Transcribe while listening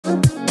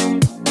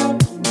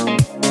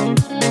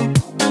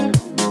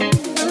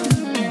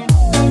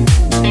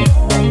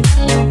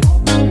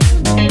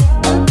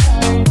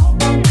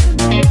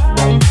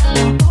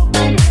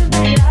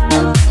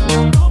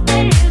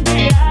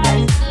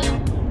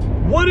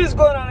is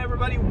going on,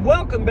 everybody?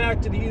 Welcome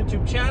back to the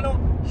YouTube channel.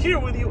 Here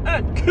with you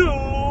at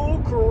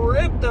Cool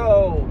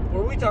Crypto,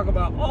 where we talk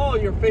about all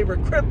your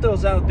favorite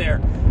cryptos out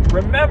there.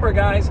 Remember,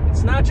 guys,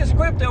 it's not just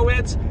crypto,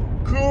 it's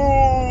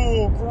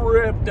cool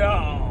crypto.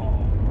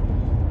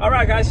 All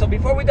right, guys, so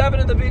before we dive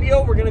into the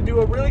video, we're going to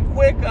do a really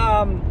quick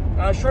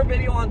short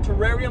video on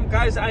Terareum.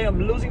 Guys, I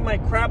am losing my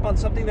crap on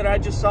something that I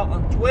just saw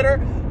on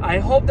Twitter. I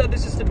hope that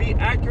this is to be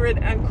accurate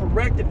and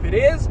correct. If it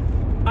is,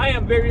 I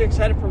am very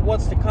excited for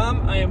what's to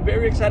come. I am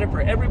very excited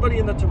for everybody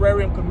in the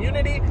Terareum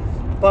community.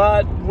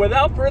 But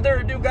without further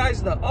ado,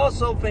 guys, the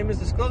also famous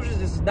disclosures,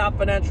 this is not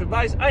financial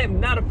advice. I am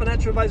not a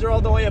financial advisor,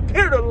 although I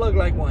appear to look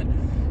like one.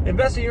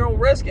 Invest at your own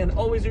risk and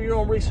always do your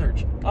own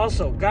research.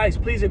 Also, guys,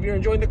 please, if you're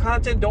enjoying the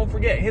content, don't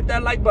forget, hit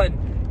that like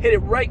button. Hit it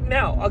right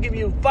now. I'll give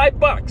you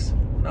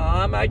 $5. No,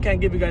 I can't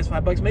give you guys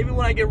 $5. Maybe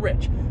when I get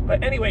rich.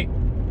 But anyway,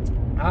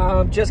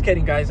 just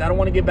kidding, guys. I don't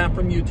want to get banned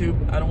from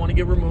YouTube. I don't want to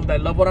get removed. I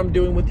love what I'm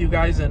doing with you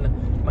guys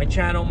and my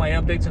channel, my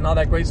updates, and all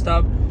that great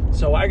stuff.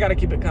 So I got to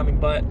keep it coming.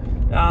 But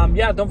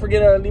yeah, don't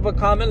forget to leave a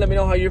comment. Let me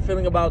know how you're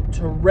feeling about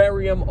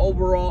Terareum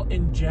overall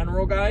in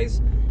general,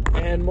 guys.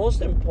 And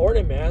most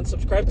important, man,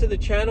 subscribe to the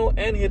channel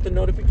and hit the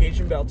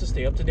notification bell to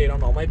stay up to date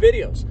on all my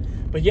videos.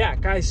 But yeah,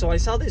 guys, so I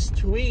saw this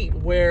tweet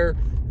where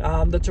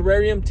the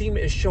Terareum team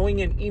is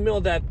showing an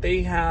email that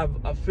they have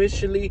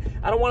officially,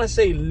 I don't want to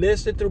say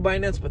listed through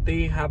Binance, but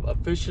they have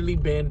officially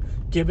been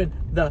given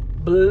the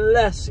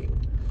blessing.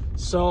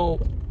 So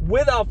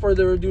without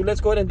further ado,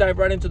 let's go ahead and dive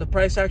right into the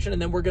price action,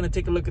 and then we're going to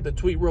take a look at the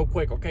tweet real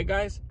quick. Okay,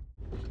 guys?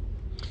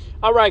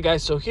 All right,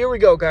 guys, so here we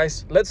go,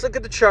 guys. Let's look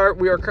at the chart.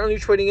 We are currently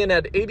trading in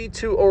at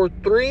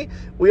 82.03.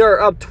 We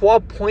are up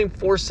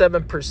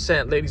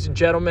 12.47%, ladies and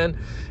gentlemen.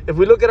 If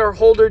we look at our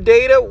holder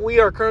data, we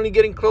are currently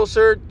getting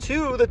closer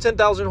to the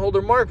 10,000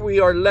 holder mark.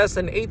 We are less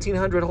than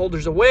 1,800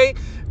 holders away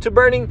to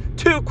burning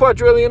 2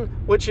 quadrillion,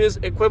 which is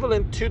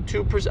equivalent to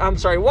 2%. I'm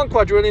sorry, 1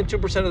 quadrillion,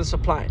 2% of the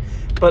supply.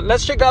 But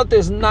let's check out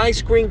this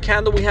nice green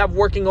candle we have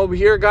working over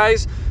here,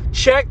 guys.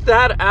 Check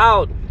that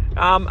out.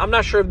 I'm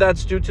not sure if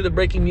that's due to the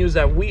breaking news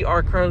that we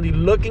are currently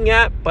looking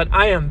at, but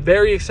I am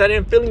very excited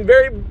and feeling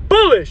very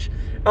bullish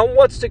on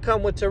what's to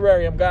come with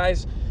Terareum,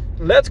 guys.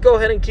 Let's go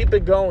ahead and keep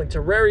it going.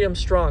 Terareum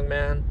strong,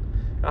 man.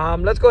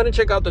 Let's go ahead and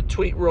check out the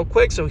tweet real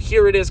quick. So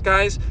here it is,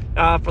 guys,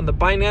 from the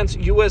Binance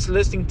US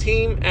listing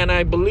team, and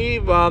I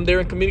believe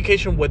they're in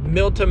communication with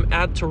Milton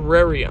at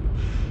Terareum.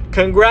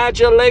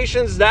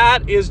 Congratulations.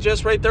 That is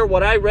just right there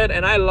what I read,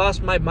 and I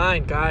lost my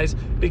mind, guys,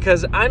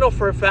 because I know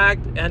for a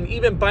fact, and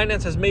even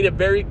Binance has made it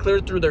very clear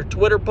through their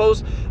Twitter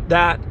post,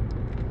 that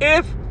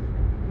if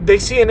they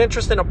see an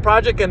interest in a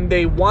project and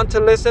they want to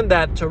listen,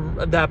 that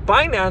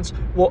Binance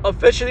will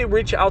officially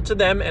reach out to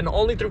them, and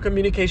only through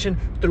communication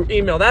through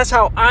email. That's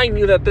how I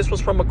knew that this was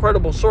from a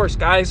credible source,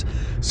 guys.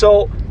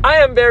 So I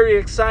am very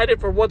excited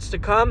for what's to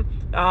come.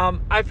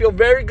 I feel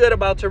very good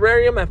about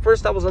Terareum. At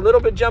first, I was a little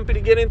bit jumpy to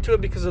get into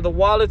it because of the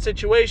wallet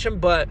situation,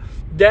 but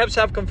devs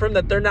have confirmed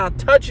that they're not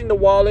touching the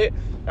wallet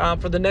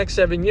for the next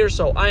 7 years.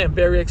 So I am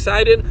very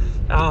excited.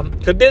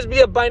 Could this be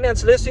a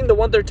Binance listing, the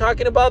one they're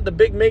talking about, the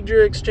big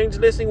major exchange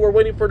listing we're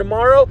waiting for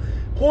tomorrow?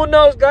 Who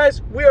knows,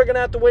 guys? We are going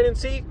to have to wait and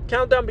see.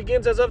 Countdown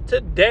begins as of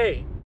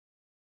today.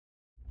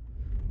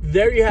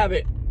 There you have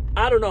it.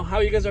 I don't know how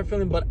you guys are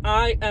feeling, but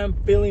I am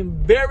feeling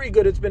very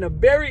good. It's been a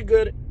very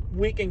good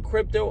week in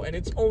crypto, and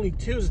it's only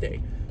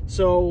Tuesday.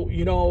 So,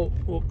 you know,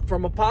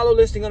 from Apollo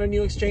listing on a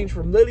new exchange,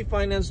 from Lily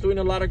Finance doing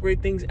a lot of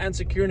great things and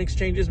securing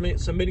exchanges,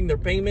 submitting their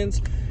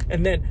payments,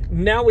 and then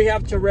now we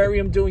have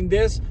Terareum doing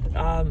this.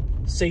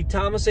 St.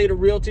 Thomas Ada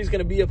Realty is going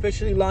to be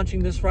officially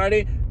launching this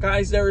Friday.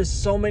 Guys, there is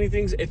so many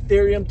things.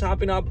 Ethereum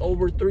topping up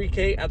over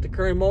 3K at the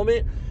current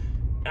moment.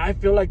 I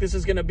feel like this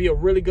is going to be a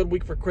really good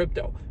week for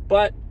crypto,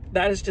 but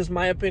that is just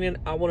my opinion.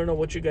 I want to know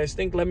what you guys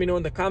think. Let me know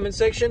in the comment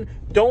section.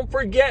 Don't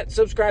forget,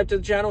 subscribe to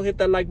the channel, hit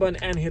that like button,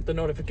 and hit the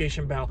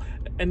notification bell.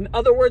 In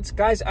other words,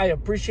 guys, I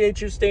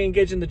appreciate you. Stay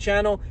engaged in the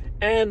channel,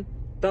 and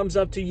thumbs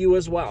up to you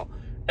as well.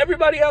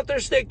 Everybody out there,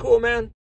 stay cool, man.